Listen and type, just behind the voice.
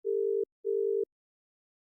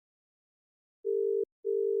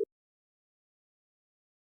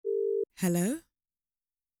Hello?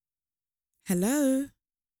 Hello?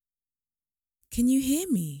 Can you hear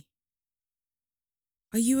me?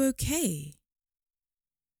 Are you okay?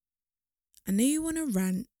 I know you want to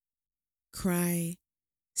rant, cry,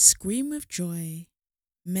 scream with joy,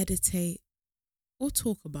 meditate, or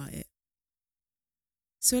talk about it.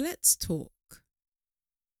 So let's talk.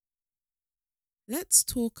 Let's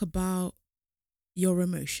talk about your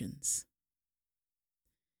emotions.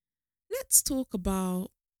 Let's talk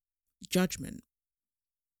about judgment.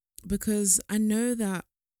 Because I know that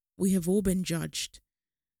we have all been judged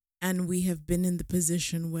and we have been in the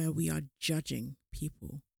position where we are judging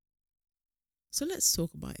people. So let's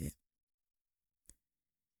talk about it.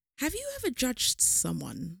 Have you ever judged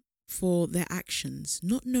someone for their actions,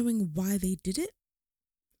 not knowing why they did it?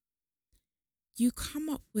 You come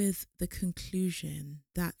up with the conclusion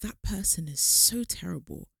that that person is so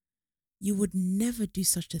terrible. You would never do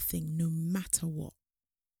such a thing, no matter what.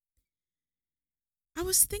 I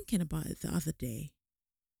was thinking about it the other day,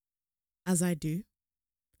 as I do,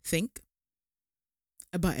 think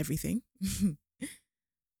about everything.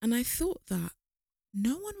 And I thought that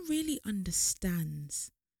no one really understands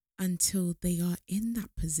until they are in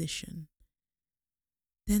that position.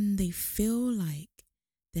 Then they feel like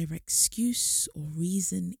their excuse or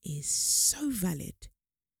reason is so valid.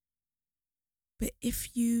 But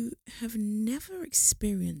if you have never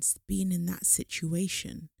experienced being in that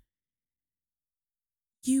situation,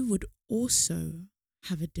 you would also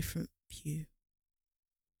have a different view.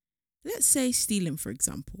 Let's say stealing, for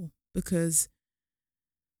example, because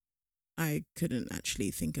I couldn't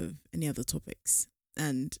actually think of any other topics.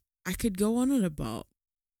 And I could go on and about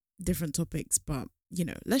different topics, but,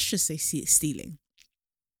 let's just say stealing.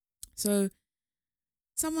 So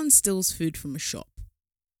someone steals food from a shop.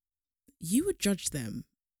 You would judge them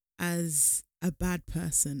as a bad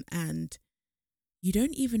person and you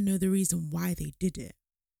don't even know the reason why they did it.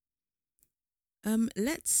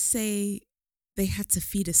 Let's say they had to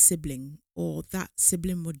feed a sibling or that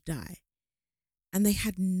sibling would die and they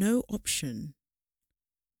had no option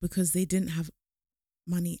because they didn't have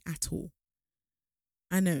money at all.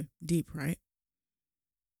 I know, deep, right?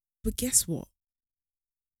 But guess what?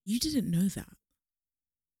 You didn't know that.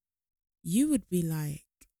 You would be like,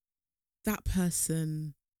 that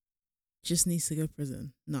person just needs to go to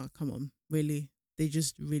prison. No, come on, really? They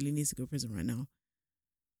just really need to go to prison right now.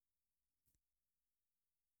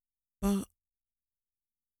 But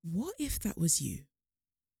what if that was you?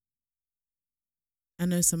 I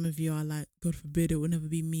know some of you are like, God forbid it will never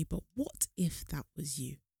be me, but what if that was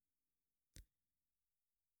you?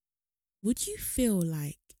 Would you feel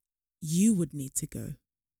like you would need to go?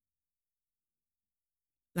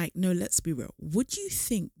 Like, no, let's be real. Would you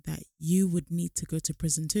think that you would need to go to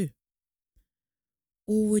prison too?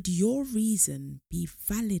 Or would your reason be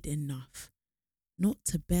valid enough not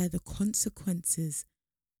to bear the consequences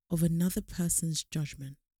of another person's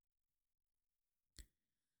judgment?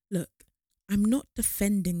 Look, I'm not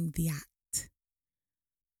defending the act.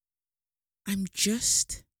 I'm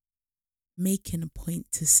just making a point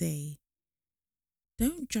to say,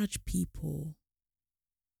 don't judge people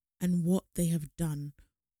and what they have done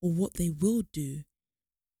or what they will do,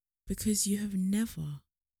 because you have never,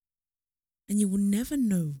 and you will never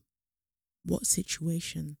know what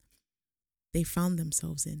situation they found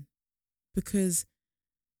themselves in. Because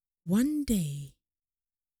one day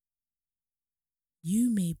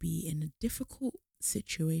you may be in a difficult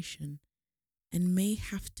situation and may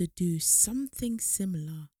have to do something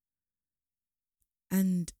similar,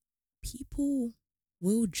 and people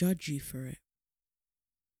will judge you for it.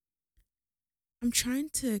 I'm trying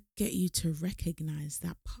to get you to recognize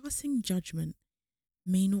that passing judgment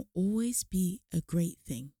may not always be a great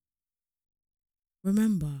thing.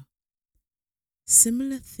 Remember,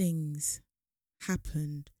 similar things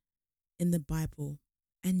happened in the Bible,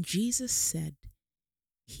 and Jesus said,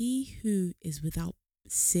 "He who is without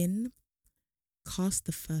sin, cast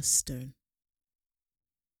the first stone."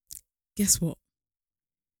 Guess what?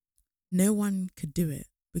 No one could do it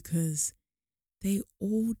because they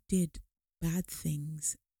all did bad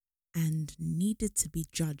things and needed to be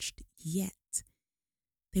judged, yet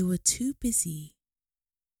they were too busy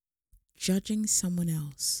judging someone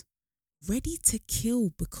else, ready to kill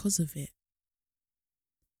because of it.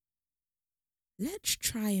 Let's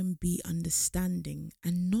try and be understanding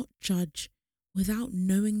and not judge without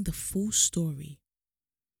knowing the full story.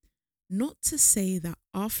 Not to say that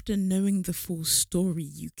after knowing the full story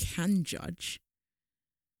you can judge.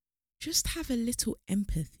 Just have a little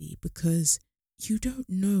empathy, because you don't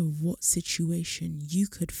know what situation you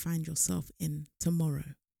could find yourself in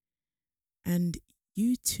tomorrow. And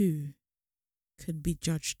you too could be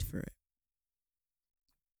judged for it.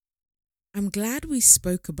 I'm glad we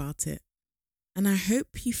spoke about it, and I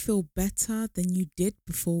hope you feel better than you did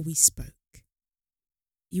before we spoke.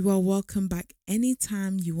 You are welcome back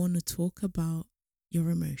anytime you want to talk about your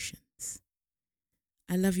emotions.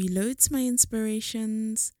 I love you loads, my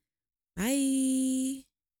inspirations. Bye.